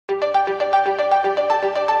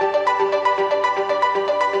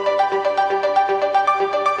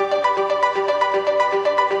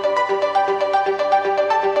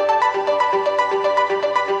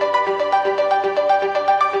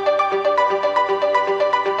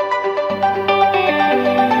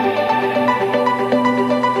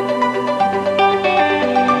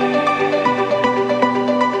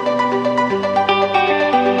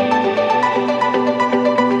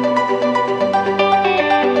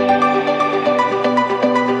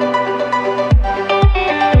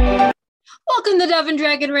Seven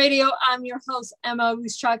Dragon Radio. I'm your host,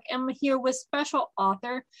 M.l.Ruscsak. I'm here with special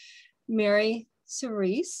author Mary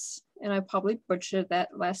Savarese, and I probably butchered that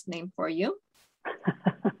last name for you.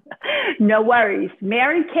 No worries.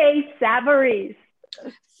 Mary K. Savarese.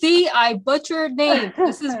 See, I butchered names.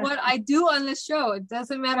 This is what I do on the show. It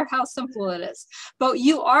doesn't matter how simple it is. But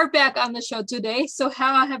you are back on the show today. So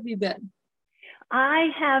how have you been? I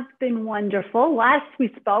have been wonderful. Last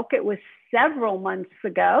we spoke, it was several months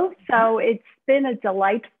ago. So it's been a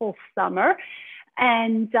delightful summer.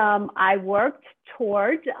 And I worked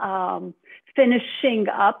toward finishing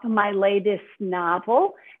up my latest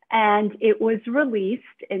novel, and it was released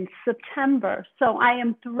in September. So I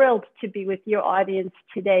am thrilled to be with your audience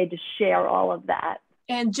today to share all of that.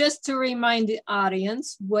 And just to remind the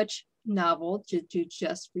audience, which novel did you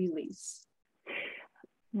just release?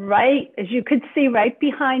 Right, as you could see right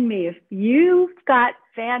behind me, if you've got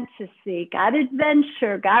fantasy, got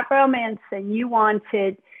adventure, got romance, and you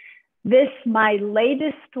wanted this, my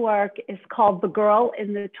latest work is called The Girl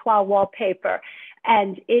in the Toile Wallpaper,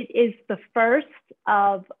 and it is the first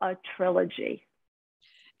of a trilogy.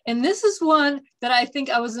 And this is one that I think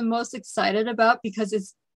I was the most excited about because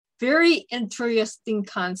it's very interesting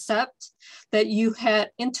concept that you had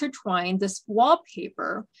intertwined this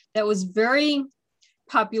wallpaper that was very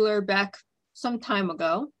popular back some time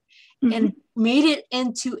ago, and made it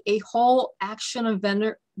into a whole action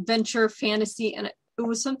adventure fantasy. And it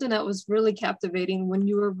was something that was really captivating when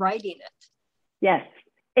you were writing it. Yes,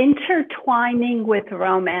 intertwining with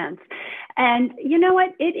romance. And you know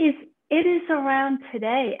what? It is around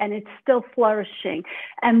today and it's still flourishing.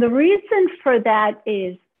 And the reason for that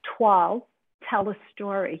is toiles tell a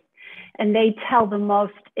story. And they tell the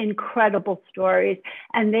most incredible stories,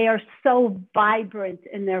 and they are so vibrant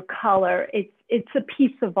in their color. It's a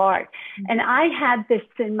piece of art. And I had this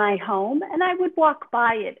in my home, and I would walk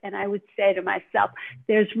by it, and I would say to myself,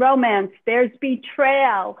 there's romance, there's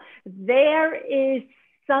betrayal, there is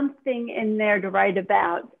something in there to write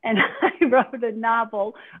about. And I wrote a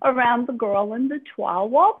novel around the girl in the toile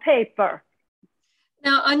wallpaper.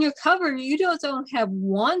 Now, on your cover, you don't have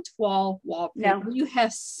one toile wallpaper. No. You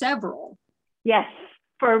have several. Yes,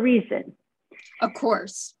 for a reason. Of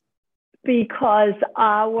course. Because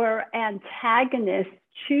our antagonist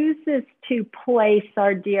chooses to place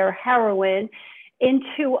our dear heroine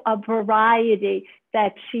into a variety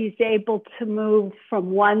that she's able to move from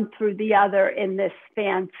one through the other in this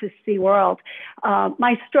fantasy world.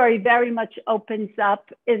 My story very much opens up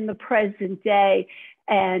in the present day,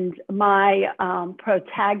 and my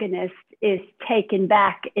protagonist is taken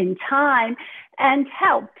back in time and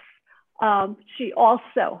helps. She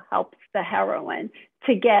also helps the heroine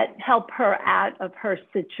to help her out of her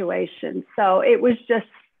situation. So it was just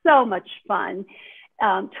so much fun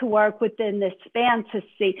to work within this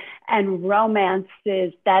fantasy and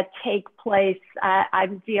romances that take place.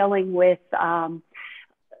 I'm dealing with a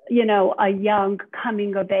young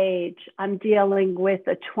coming of age. I'm dealing with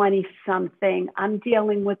a 20-something. I'm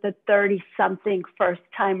dealing with a 30-something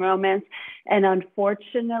first-time romance. And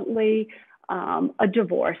unfortunately, a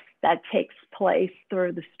divorce that takes place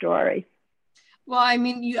through the story. Well, I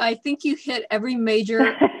mean, I think you hit every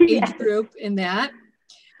major age group in that.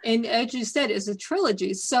 And as you said, it's a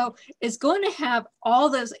trilogy. So it's going to have all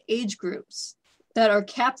those age groups that are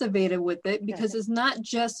captivated with it, because it's not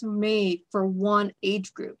just made for one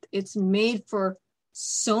age group. It's made for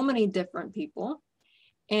so many different people.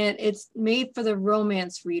 And it's made for the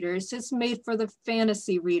romance readers. It's made for the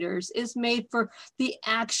fantasy readers. It's made for the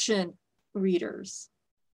action readers.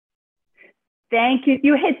 Thank you.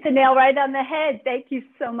 You hit the nail right on the head. Thank you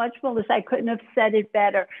so much, Melissa. I couldn't have said it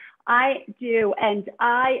better. I do, and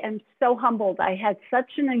I am so humbled. I had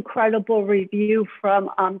such an incredible review from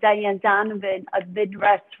Diane Donovan of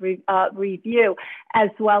Midwest Review, as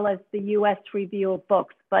well as the U.S. Review of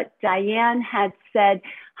Books. But Diane had said,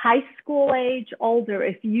 high school age, older,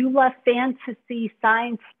 if you love fantasy,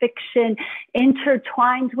 science fiction,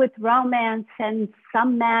 intertwined with romance and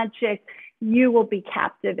some magic, you will be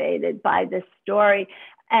captivated by this story.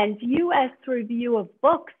 And U.S. Review of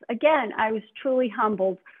Books, again, I was truly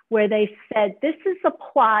humbled, where they said, this is a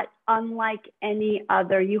plot unlike any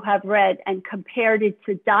other you have read, and compared it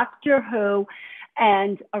to Doctor Who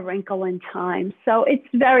and A Wrinkle in Time. So it's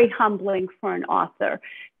very humbling for an author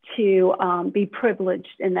to be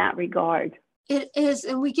privileged in that regard. It is,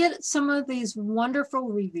 and we get some of these wonderful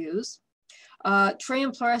reviews. Trey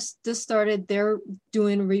Press just started their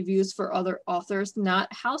doing reviews for other authors,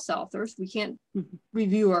 not house authors. We can't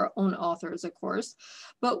review our own authors, of course,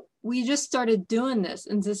 but we just started doing this,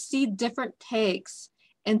 and to see different takes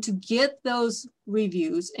and to get those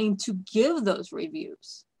reviews and to give those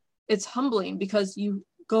reviews it's humbling because you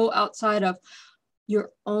go outside of your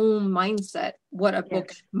own mindset, what a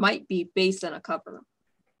book might be based on a cover.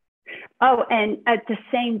 Oh, and at the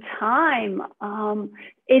same time,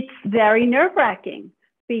 it's very nerve-wracking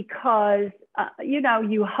because,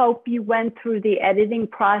 you hope you went through the editing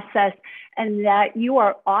process and that you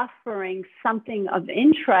are offering something of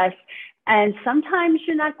interest. And sometimes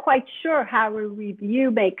you're not quite sure how a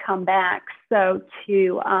review may come back. So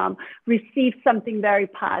to receive something very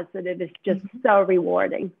positive is just so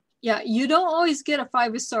rewarding. Yeah, you don't always get a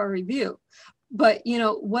 5-star review, but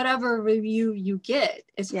whatever review you get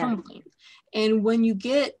is humbling. And when you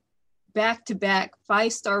get back-to-back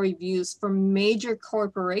 5-star reviews from major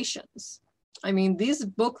corporations, I mean, these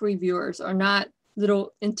book reviewers are not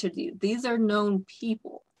little entities. These are known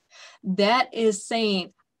people. That is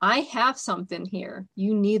saying, I have something here.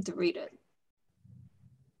 You need to read it.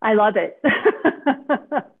 I love it.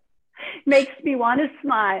 Makes me want to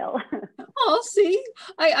smile. Oh, see,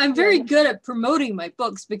 I'm very good at promoting my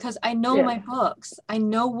books because I know my books. I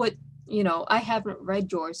know what, I haven't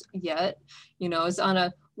read yours yet. It's on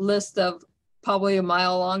a list of probably a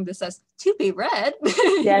mile long that says to be read.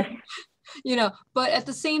 Yes. But at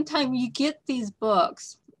the same time, you get these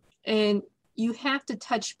books and you have to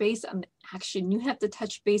touch base on the action. You have to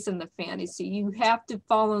touch base on the fantasy. You have to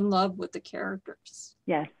fall in love with the characters.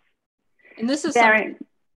 Yes. And this is something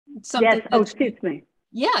yes. Oh, excuse me.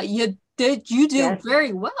 Yeah, you do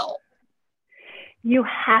very well. You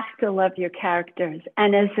have to love your characters.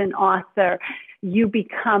 And as an author, you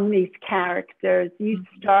become these characters. You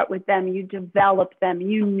start with them, you develop them,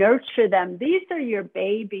 you nurture them. These are your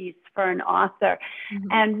babies for an author.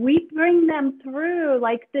 And we bring them through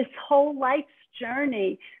like this whole life's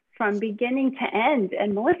journey from beginning to end.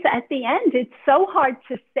 And Melissa, at the end, it's so hard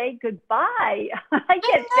to say goodbye. I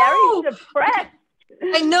get very depressed.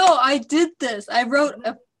 I know, I did this. I wrote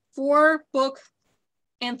a 4-book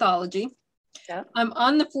anthology. Yep. I'm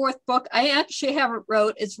on the 4th book. I actually have it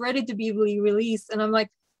wrote. It's ready to be released. And I'm like,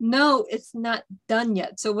 no, it's not done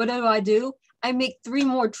yet. So what do? I make 3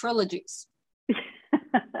 more trilogies.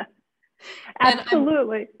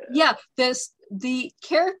 Absolutely. The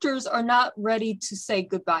characters are not ready to say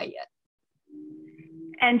goodbye yet.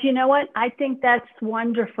 And you know what? I think that's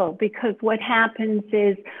wonderful because what happens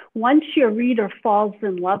is once your reader falls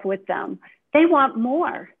in love with them, they want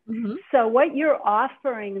more. So what you're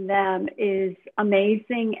offering them is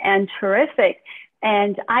amazing and terrific.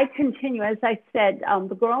 And I continue, as I said,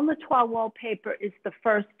 The Girl in the Tall Wallpaper is the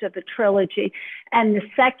first of the trilogy. And the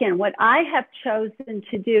second, what I have chosen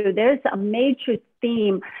to do, there's a major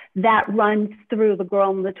theme that runs through The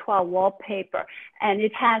Girl in the Tall Wallpaper. And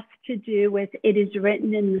it has to do with it is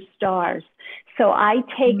written in the stars. So I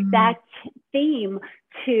take that theme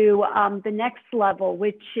to the next level,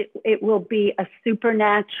 which it will be a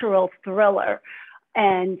supernatural thriller.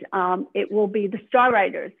 And it will be The Star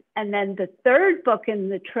Riders. And then the 3rd book in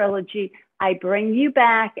the trilogy, I bring you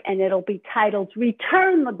back, and it'll be titled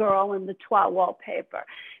Return the Girl in the Tall Wallpaper.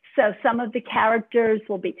 So some of the characters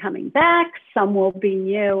will be coming back, some will be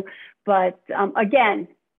new, but again,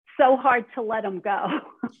 so hard to let them go.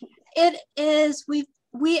 It is.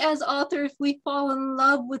 We as authors, we fall in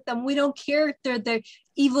love with them. We don't care if they're the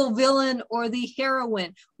evil villain or the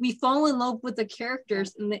heroine. We fall in love with the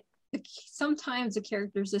characters, and sometimes the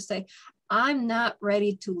characters just say, I'm not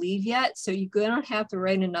ready to leave yet, so you're going to have to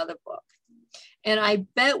write another book. And I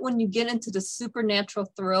bet when you get into the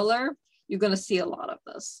supernatural thriller, you're going to see a lot of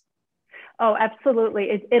this. Oh,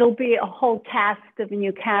 absolutely. It'll be a whole cast of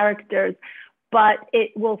new characters, but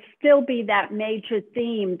it will still be that major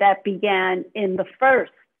theme that began in the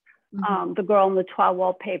first, The Girl in the Tall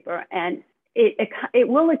Wallpaper. And it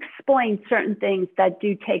will explain certain things that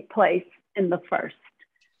do take place in the first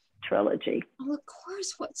trilogy. Well, of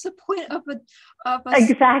course, what's the point of a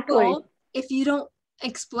exactly sequel if you don't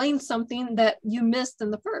explain something that you missed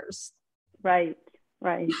in the first? Right.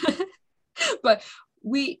 But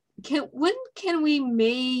when can we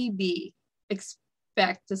maybe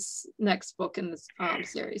expect this next book in this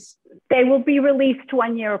series? They will be released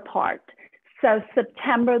 1 year apart. So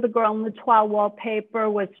September, The Girl in the Tall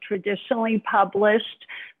Wallpaper was traditionally published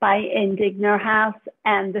by Indigner House,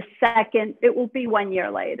 and the second, it will be 1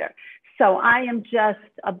 year later. So I am just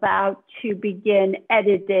about to begin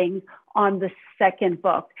editing on the second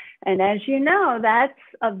book. And as you know, that's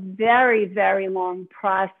a very, very long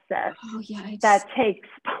process that takes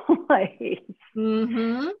place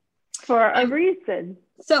for a reason.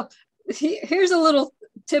 So here's a little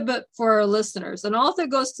tidbit for our listeners. An author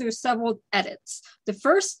goes through several edits. The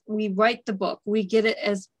first, we write the book. We get it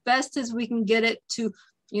as best as we can get it to,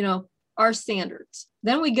 our standards.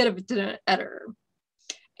 Then we get it to an editor.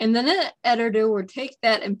 And then an editor will take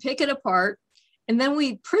that and pick it apart. And then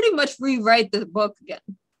we pretty much rewrite the book again.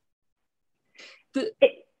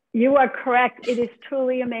 You are correct. It is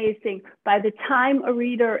truly amazing. By the time a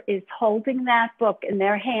reader is holding that book in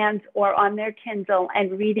their hands or on their Kindle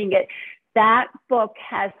and reading it, that book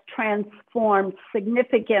has transformed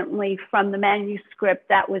significantly from the manuscript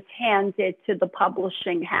that was handed to the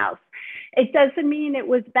publishing house. It doesn't mean it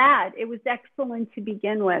was bad. It was excellent to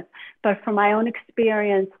begin with. But from my own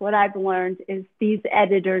experience, what I've learned is these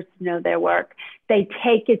editors know their work. They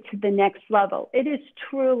take it to the next level. It is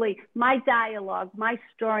truly my dialogue, my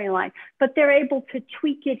storyline, but they're able to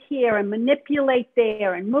tweak it here and manipulate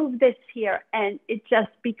there and move this here. And it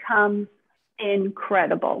just becomes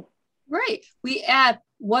incredible. Right. We add,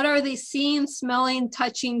 what are they seeing, smelling,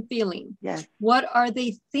 touching, feeling? Yes. What are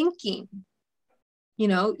they thinking? You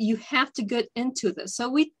know, you have to get into this. So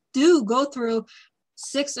we do go through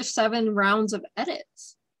 6 or 7 rounds of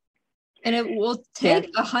edits. And it will take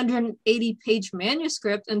a 180-page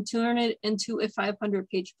manuscript and turn it into a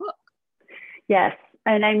 500-page book. Yes.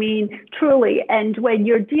 And I mean, truly. And when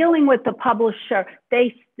you're dealing with the publisher,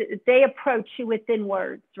 they approach you within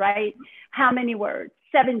words, right? How many words?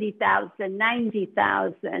 70,000,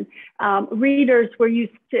 90,000. Readers are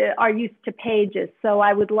used to pages. So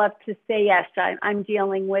I would love to say, yes, I'm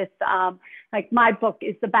dealing with, like my book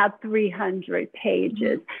is about 300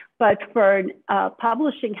 pages. But for a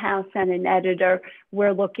publishing house and an editor,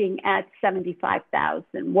 we're looking at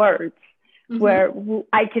 75,000 words. Where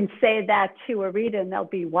I can say that to a reader and they'll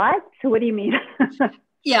be, what? So what do you mean?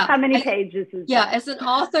 Yeah. How many pages is that? As an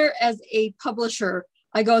author, as a publisher,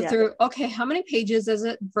 I go through, okay, how many pages is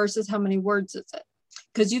it versus how many words is it?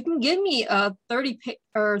 Because you can give me a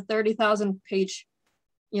 30,000 page,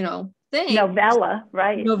 thing. Novella,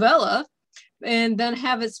 right? Novella, and then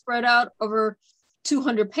have it spread out over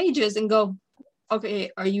 200 pages and go,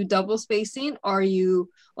 okay, are you double spacing? Are you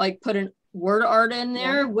like putting word art in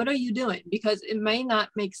there? What are you doing? Because it may not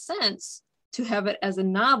make sense to have it as a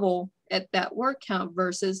novel at that word count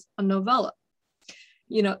versus a novella.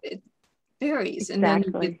 It varies. Exactly. And then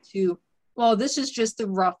you get to, well, this is just a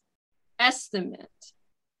rough estimate,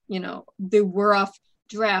 the rough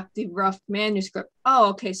draft, the rough manuscript. Oh,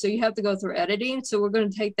 okay. So you have to go through editing. So we're going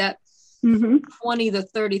to take that 20 to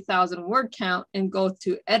 30,000 word count and go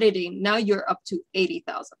to editing. Now you're up to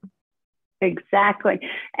 80,000. Exactly.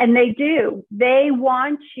 And they do. They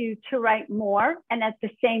want you to write more. And at the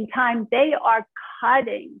same time, they are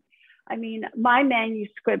cutting. I mean, my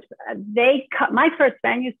manuscripts, my first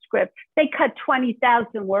manuscript, they cut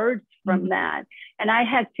 20,000 words from that. And I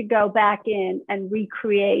had to go back in and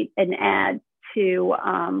recreate and add to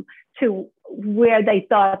where they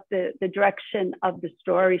thought the direction of the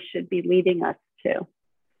story should be leading us to.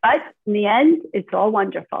 But in the end, it's all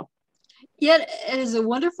wonderful. Yet it is a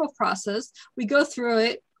wonderful process. We go through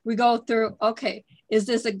it. We go through, okay, is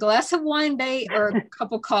this a glass of wine day or a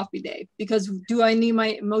cup of coffee day? Because do I need my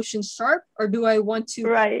emotions sharp or do I want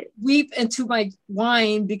to weep into my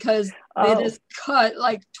wine because it is cut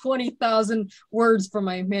like 20,000 words from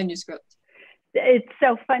my manuscript? It's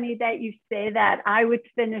so funny that you say that. I would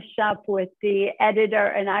finish up with the editor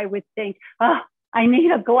and I would think, I need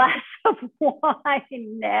a glass of wine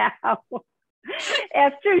now.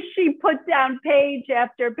 After she put down page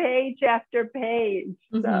after page after page.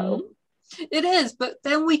 So it is, but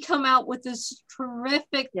then we come out with this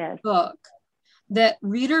terrific book that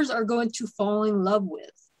readers are going to fall in love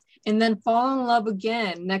with and then fall in love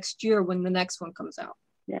again next year when the next one comes out.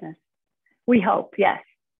 Yes, we hope, yes.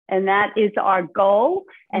 And that is our goal.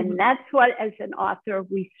 And that's what, as an author,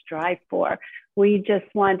 we strive for. We just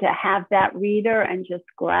want to have that reader and just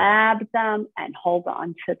grab them and hold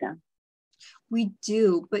on to them. We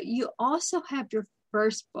do, but you also have your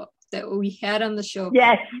first book that we had on the show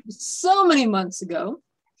so many months ago.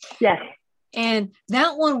 Yes. And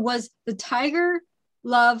that one was the Tiger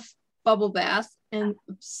Love Bubble Bath and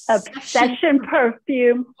Obsession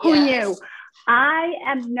Perfume. Who knew? I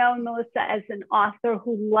am known, Melissa, as an author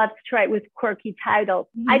who loves to write with quirky titles.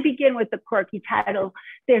 I begin with a quirky title.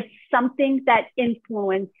 There's something that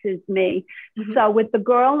influences me. So with The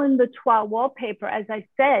Girl in the Toile Wallpaper, as I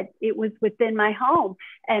said, it was within my home.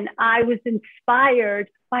 And I was inspired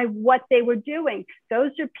by what they were doing.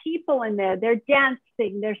 Those are people in there. They're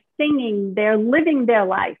dancing, they're singing, they're living their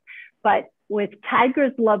life. But with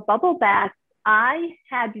Tiger's Love Bubble Bath, I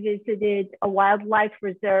had visited a wildlife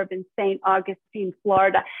reserve in St. Augustine,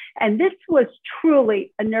 Florida, and this was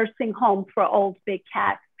truly a nursing home for old big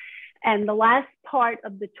cats. And the last part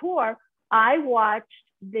of the tour, I watched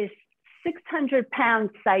this 600-pound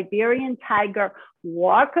Siberian tiger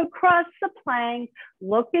walk across the plank,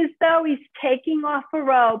 look as though he's taking off a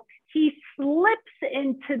robe. He slips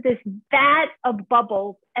into this vat of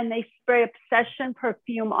bubbles, and they spray obsession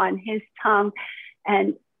perfume on his tongue.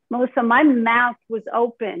 And Melissa, my mouth was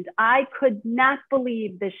opened. I could not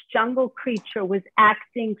believe this jungle creature was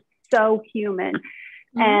acting so human.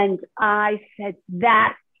 Mm-hmm. And I said,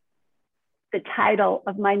 that's the title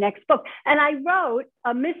of my next book. And I wrote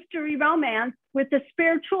a mystery romance with a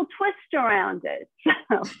spiritual twist around it.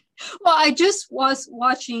 So. Well, I just was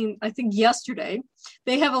watching, I think yesterday,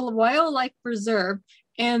 they have a wildlife preserve,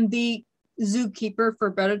 and the zookeeper, for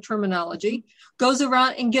better terminology, goes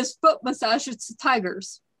around and gives foot massages to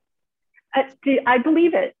tigers. I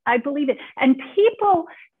believe it. I believe it. And people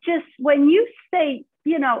just, when you say,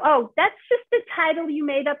 you know, oh, that's just the title you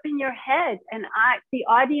made up in your head, and the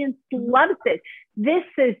audience loves it. This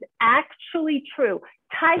is actually true.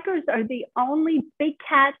 Tigers are the only big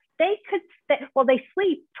cats. They could stay, well, they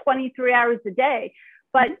sleep 23 hours a day,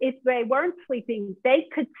 but if they weren't sleeping, they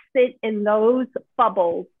could sit in those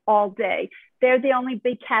bubbles all day. They're the only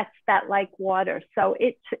big cats that like water. So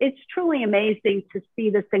it's truly amazing to see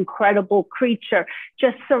this incredible creature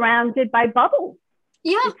just surrounded by bubbles.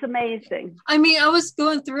 Yeah. It's amazing. I mean, I was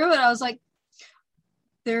going through it. I was like,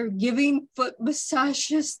 they're giving foot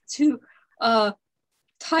massages to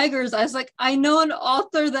tigers. I was like, I know an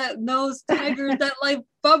author that knows tigers that like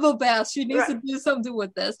bubble baths. She needs to do something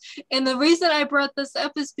with this. And the reason I brought this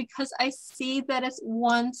up is because I see that it's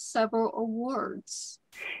won several awards.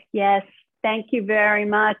 Yes. Thank you very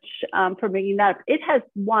much for bringing that up. It has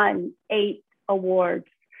won 8 awards.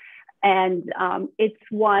 And it's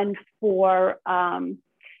one for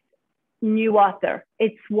new author.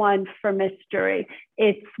 It's one for mystery.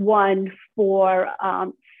 It's one for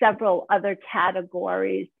several other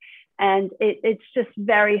categories. And it's just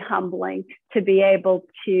very humbling to be able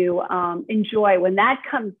to enjoy. When that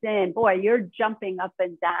comes in, boy, you're jumping up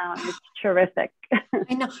and down. It's terrific.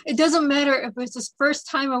 I know. It doesn't matter if it's this first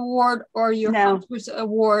time award or your 100th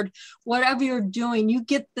award, whatever you're doing, you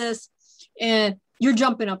get this and you're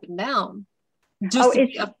jumping up and down just to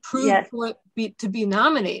be approved for it to be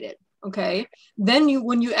nominated. Okay. Then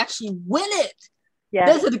when you actually win it,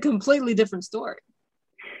 that's a completely different story.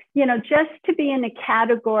 You know, just to be in a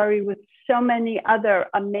category with so many other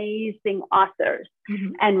amazing authors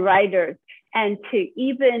and writers, and to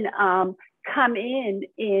even come in,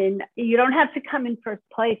 you don't have to come in first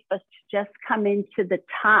place, but to just come into the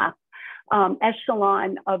top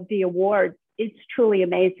echelon of the awards. It's truly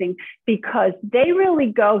amazing because they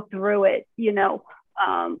really go through it, you know,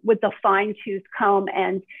 with a fine-tooth comb.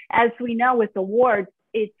 And as we know with awards,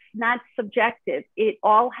 it's not subjective. It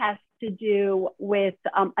all has to do with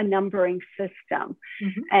a numbering system.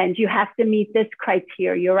 And you have to meet this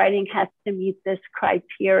criteria. Your writing has to meet this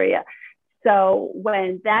criteria. So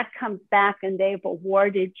when that comes back and they've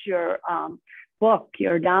awarded your book,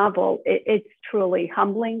 your novel, it's truly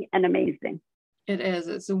humbling and amazing. It is.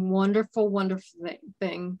 It's a wonderful, wonderful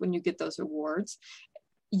thing when you get those awards.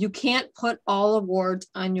 You can't put all awards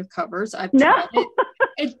on your covers. I've tried it.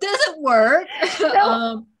 It doesn't work.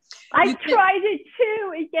 No, I tried it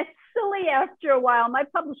too. It gets silly after a while. My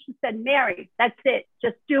publisher said, Mary, that's it.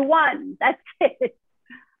 Just do one. That's it.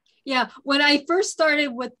 Yeah. When I first started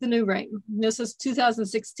with The New Reign, this is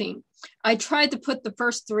 2016, I tried to put the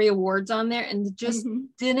first 3 awards on there and it just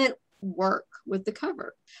didn't work with the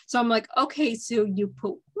cover. So I'm like, okay, so you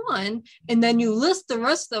put 1 and then you list the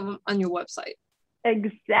rest of them on your website.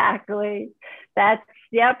 Exactly. That's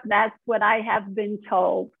what I have been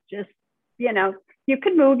told. Just, you know, you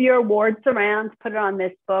can move your awards around, put it on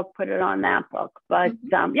this book, put it on that book, but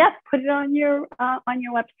put it on your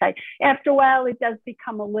website. After a while, it does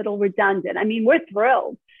become a little redundant. I mean, we're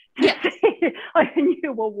thrilled to see a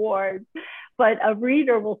new award, but a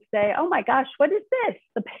reader will say, "Oh my gosh, what is this?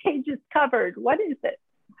 The page is covered. What is it?"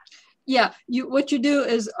 Yeah, what you do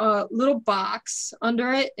is a little box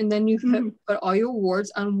under it, and then you put all your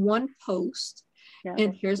awards on one post. Yeah.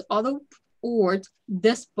 And here's all the awards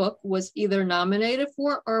this book was either nominated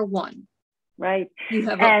for or won. Right. You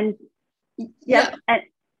have and and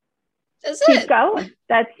that's keep going.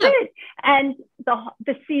 That's it. And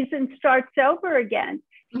the season starts over again.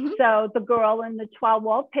 So the girl in the 12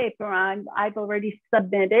 wallpaper I've already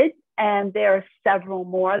submitted, and there are several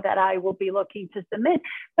more that I will be looking to submit.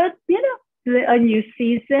 But you know, a new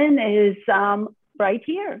season is right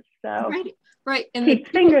here. So right. And keep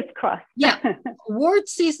fingers crossed. Yeah. Award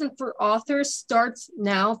season for authors starts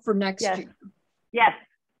now for next year. Yes.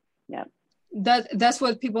 Yeah. That's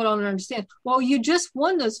what people don't understand. Well, you just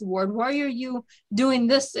won this award. Why are you doing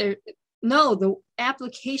this No, the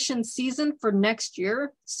application season for next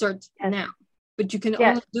year starts now, but you can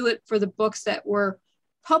only do it for the books that were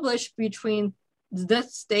published between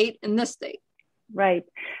this state and this state. Right.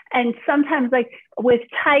 And sometimes, like with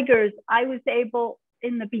Tigers, I was able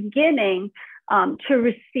in the beginning to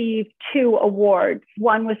receive 2 awards.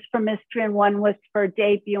 One was for mystery and one was for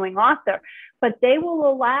debuting author. But they will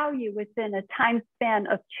allow you within a time span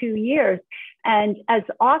of 2 years. And as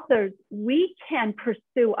authors, we can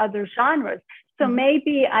pursue other genres. So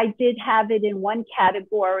maybe I did have it in one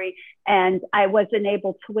category and I wasn't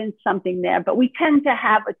able to win something there. But we tend to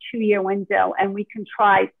have a 2-year window and we can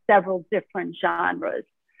try several different genres.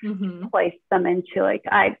 Place them into, like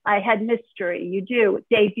I had mystery, you do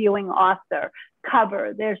debuting author,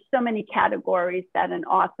 cover. There's so many categories that an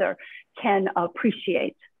author can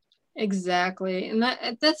appreciate. Exactly. And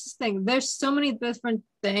that's the thing. There's so many different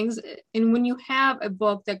things. And when you have a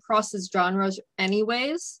book that crosses genres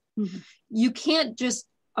anyways, you can't just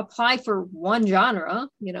apply for one genre.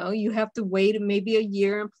 You know, you have to wait maybe a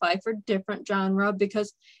year and apply for a different genre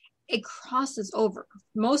because it crosses over.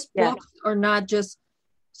 Most books are not just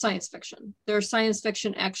science fiction. There's science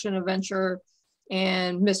fiction, action, adventure,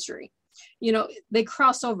 and mystery. You know, they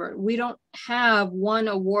cross over. We don't have one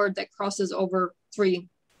award that crosses over 3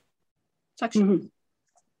 sections.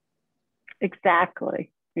 Exactly.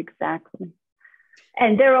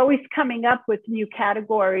 And they're always coming up with new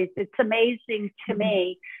categories. It's amazing to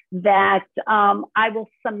me that I will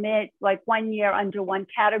submit like 1 year under one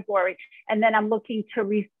category, and then I'm looking to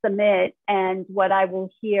resubmit, and what I will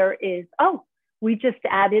hear is, oh, we just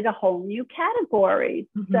added a whole new category.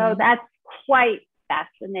 So that's quite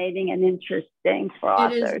fascinating and interesting for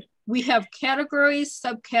authors. We have categories,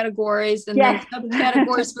 subcategories, and then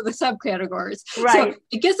subcategories for the subcategories. Right. So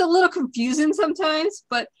it gets a little confusing sometimes,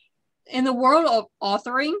 but in the world of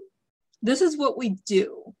authoring, this is what we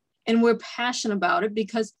do. And we're passionate about it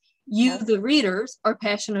because you, the readers, are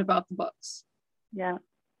passionate about the books. Yeah.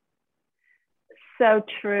 So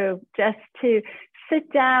true. Just to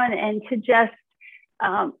sit down and to just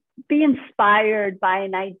be inspired by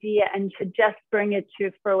an idea and to just bring it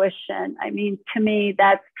to fruition. I mean, to me,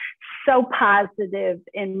 that's so positive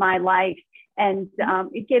in my life. And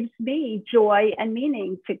it gives me joy and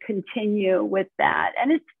meaning to continue with that.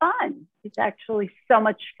 And it's fun. It's actually so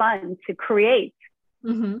much fun to create.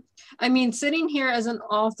 I mean, sitting here as an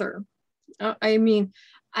author, I mean,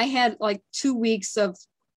 I had like 2 weeks of,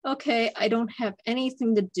 okay, I don't have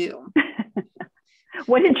anything to do.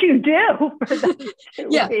 What did you do for those 2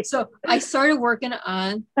 weeks? So I started working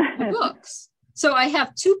on the books. So I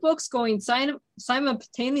have 2 books going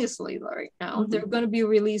simultaneously right now. They're going to be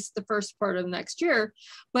released the first part of next year.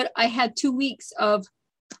 But I had 2 weeks of,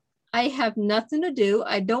 I have nothing to do.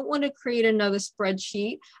 I don't want to create another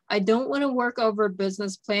spreadsheet. I don't want to work over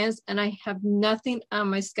business plans. And I have nothing on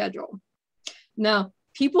my schedule. Now,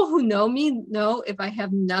 people who know me know if I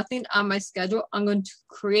have nothing on my schedule, I'm going to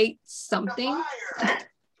create something,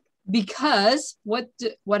 because what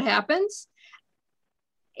happens?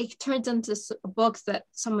 It turns into books that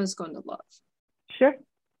someone's going to love. Sure.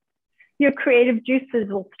 Your creative juices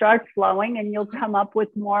will start flowing and you'll come up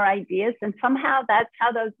with more ideas. And somehow that's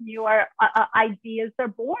how those new ideas are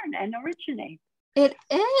born and originate. It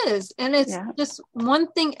is. And it's just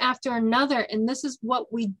one thing after another. And this is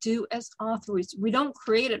what we do as authors. We don't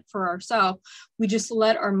create it for ourselves. We just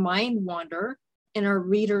let our mind wander, and our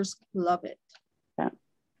readers love it. Yeah.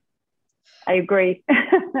 I agree.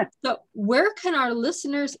 So where can our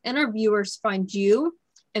listeners and our viewers find you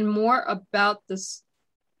and more about this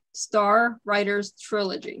Star Writers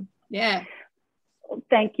trilogy? Yeah.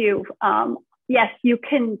 Thank you. Yes, you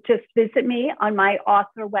can just visit me on my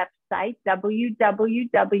author website,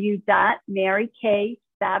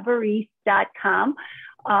 www.maryksavarese.com.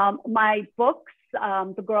 My books,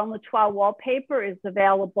 The Girl in the Toile Wallpaper, is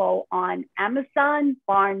available on Amazon,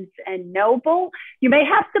 Barnes and Noble. You may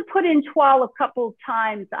have to put in toile a couple of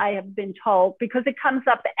times, I have been told, because it comes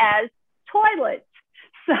up as toilet.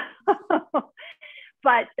 So,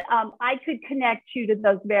 but I could connect you to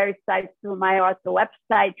those various sites through my author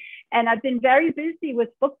website. And I've been very busy with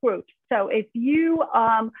book groups. So if you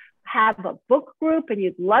have a book group and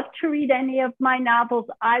you'd love to read any of my novels,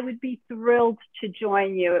 I would be thrilled to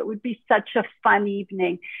join you. It would be such a fun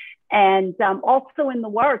evening. And also in the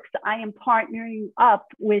works, I am partnering up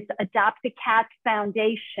with Adopt a Cat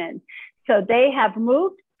Foundation. So they have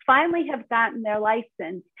moved, finally have gotten their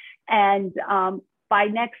license, and by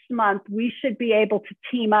next month, we should be able to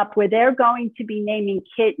team up where they're going to be naming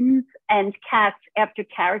kittens and cats after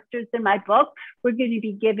characters in my book. We're going to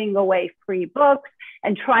be giving away free books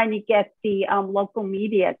and trying to get the local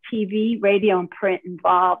media, TV, radio, and print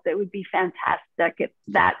involved. It would be fantastic if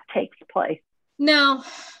that takes place. Now,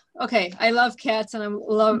 okay, I love cats and I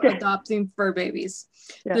love adopting fur babies.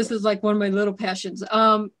 Yeah. This is like one of my little passions.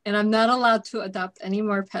 And I'm not allowed to adopt any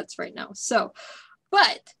more pets right now. So,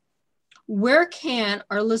 but where can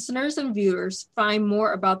our listeners and viewers find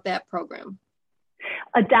more about that program?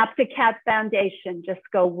 Adopt a Cat Foundation. Just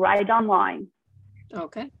go right online.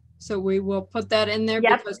 Okay. So we will put that in there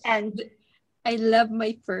because I love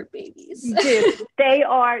my fur babies. You do.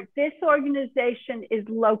 This organization is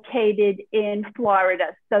located in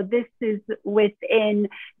Florida. So this is within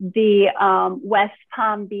the West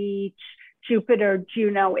Palm Beach, Jupiter,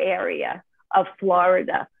 Juneau area of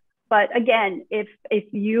Florida. But again, if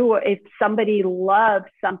somebody loves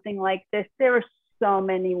something like this, there are so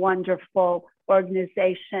many wonderful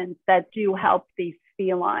organizations that do help these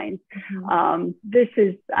felines. Mm-hmm.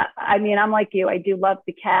 I'm like you, I do love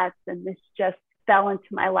the cats, and this just fell into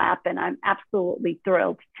my lap, and I'm absolutely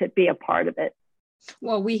thrilled to be a part of it.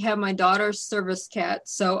 Well, we have my daughter's service cat.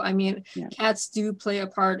 So, cats do play a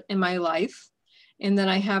part in my life. And then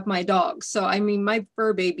I have my dog. So, my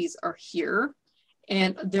fur babies are here.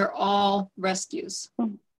 And they're all rescues.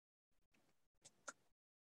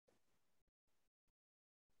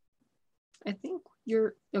 I think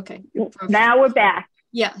you're okay. Now we're back.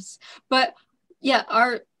 Yes. But yeah,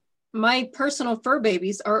 my personal fur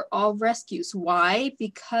babies are all rescues. Why?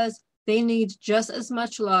 Because they need just as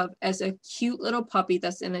much love as a cute little puppy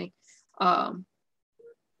that's in a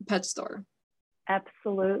pet store.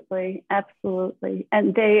 Absolutely. Absolutely.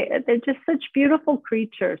 And they're just such beautiful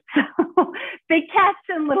creatures. Big cats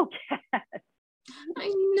and little cats.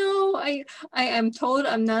 I know. I am told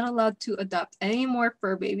I'm not allowed to adopt any more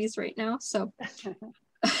fur babies right now. So,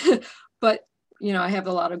 but I have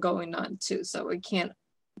a lot of going on too. So I can't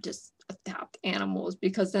just adopt animals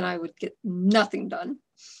because then I would get nothing done.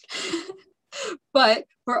 But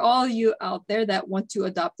for all you out there that want to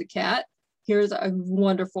adopt a cat, here's a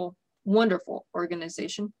wonderful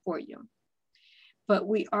organization for you. But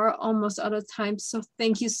we are almost out of time. So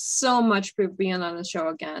thank you so much for being on the show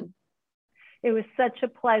again. It was such a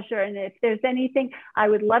pleasure. And if there's anything I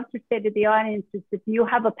would love to say to the audience is if you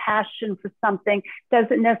have a passion for something,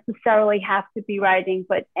 doesn't necessarily have to be writing,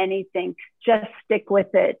 but anything, just stick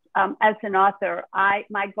with it. As an author,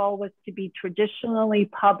 my goal was to be traditionally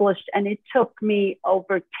published, and it took me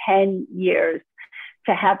over 10 years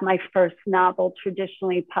to have my first novel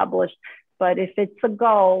traditionally published. But if it's a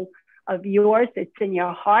goal of yours, it's in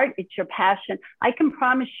your heart, it's your passion, I can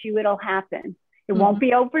promise you it'll happen. It won't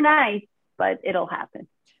be overnight, but it'll happen.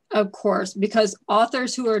 Of course, because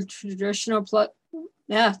authors who are traditionally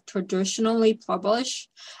published,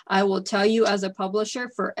 I will tell you as a publisher,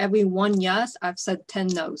 for every one yes, I've said 10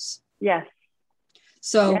 no's. Yes.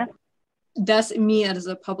 So that's me as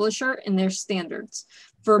a publisher and their standards.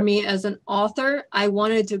 For me as an author, I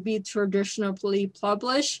wanted to be traditionally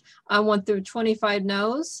published. I went through 25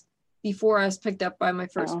 no's before I was picked up by my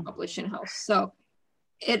first publishing house. So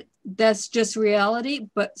that's just reality,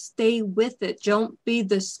 but stay with it. Don't be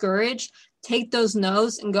discouraged. Take those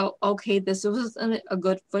no's and go, okay, this wasn't a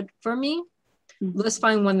good fit for me. Mm-hmm. Let's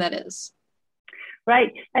find one that is.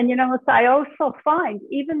 Right. And, I also find,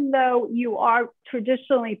 even though you are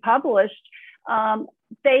traditionally published,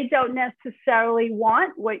 they don't necessarily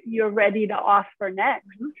want what you're ready to offer next.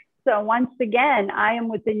 Mm-hmm. So once again, I am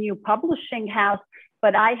with the new publishing house,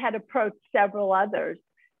 but I had approached several others.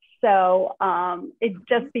 So it's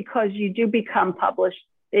just because you do become published,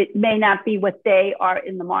 it may not be what they are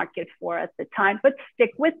in the market for at the time, but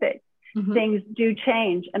stick with it. Mm-hmm. Things do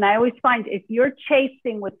change. And I always find if you're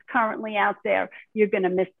chasing what's currently out there, you're going to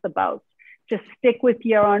miss the boat. Just stick with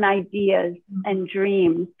your own ideas and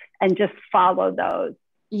dreams and just follow those.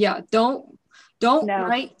 Yeah. Don't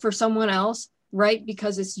write for someone else. Write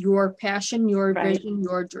because it's your passion, your vision,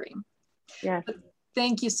 your dream. Yes.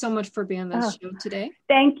 Thank you so much for being on this show today.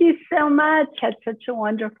 Thank you so much. Had such a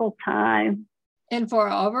wonderful time. And for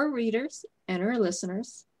all of our readers and our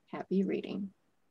listeners, happy reading.